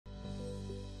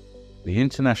The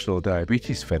International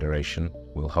Diabetes Federation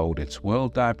will hold its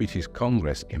World Diabetes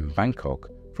Congress in Bangkok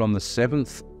from the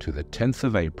 7th to the 10th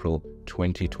of April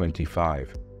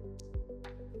 2025.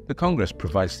 The Congress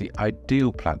provides the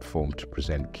ideal platform to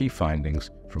present key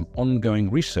findings from ongoing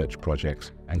research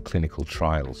projects and clinical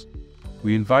trials.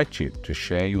 We invite you to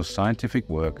share your scientific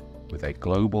work with a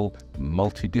global,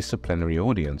 multidisciplinary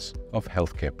audience of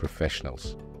healthcare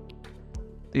professionals.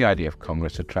 The IDF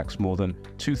Congress attracts more than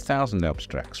 2,000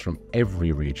 abstracts from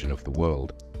every region of the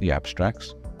world. The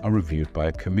abstracts are reviewed by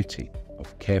a committee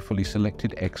of carefully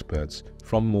selected experts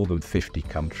from more than 50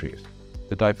 countries.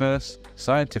 The diverse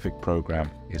scientific program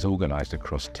is organized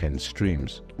across 10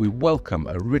 streams. We welcome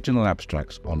original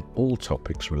abstracts on all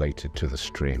topics related to the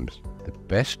streams. The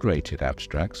best-rated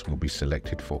abstracts will be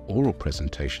selected for oral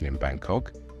presentation in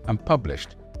Bangkok and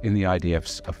published in the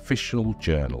IDF's official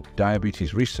journal,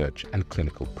 Diabetes Research and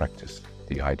Clinical Practice.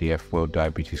 The IDF World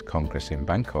Diabetes Congress in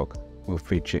Bangkok will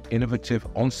feature innovative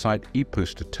on-site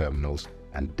e-poster terminals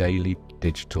and daily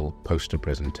digital poster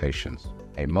presentations.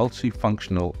 A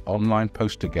multifunctional online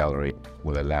poster gallery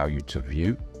will allow you to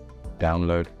view,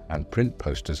 download, and print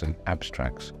posters and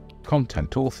abstracts.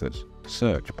 Content authors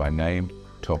search by name,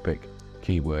 topic,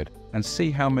 keyword, and see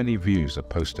how many views a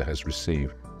poster has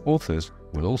received. Authors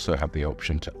will also have the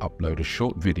option to upload a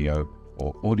short video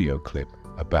or audio clip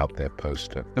about their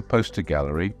poster. The poster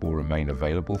gallery will remain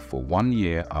available for 1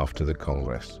 year after the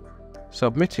Congress.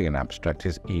 Submitting an abstract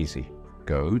is easy.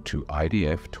 Go to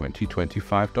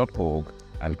idf2025.org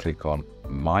and click on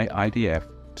My IDF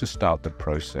to start the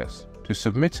process. To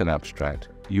submit an abstract,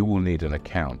 you will need an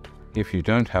account. If you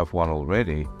don't have one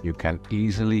already, you can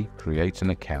easily create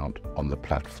an account on the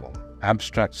platform.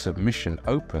 Abstract submission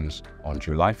opens on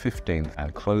July 15th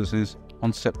and closes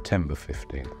on September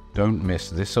 15th. Don't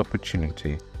miss this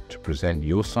opportunity to present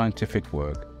your scientific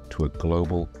work to a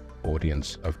global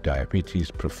audience of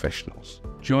diabetes professionals.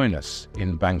 Join us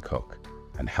in Bangkok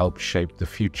and help shape the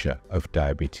future of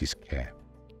diabetes care.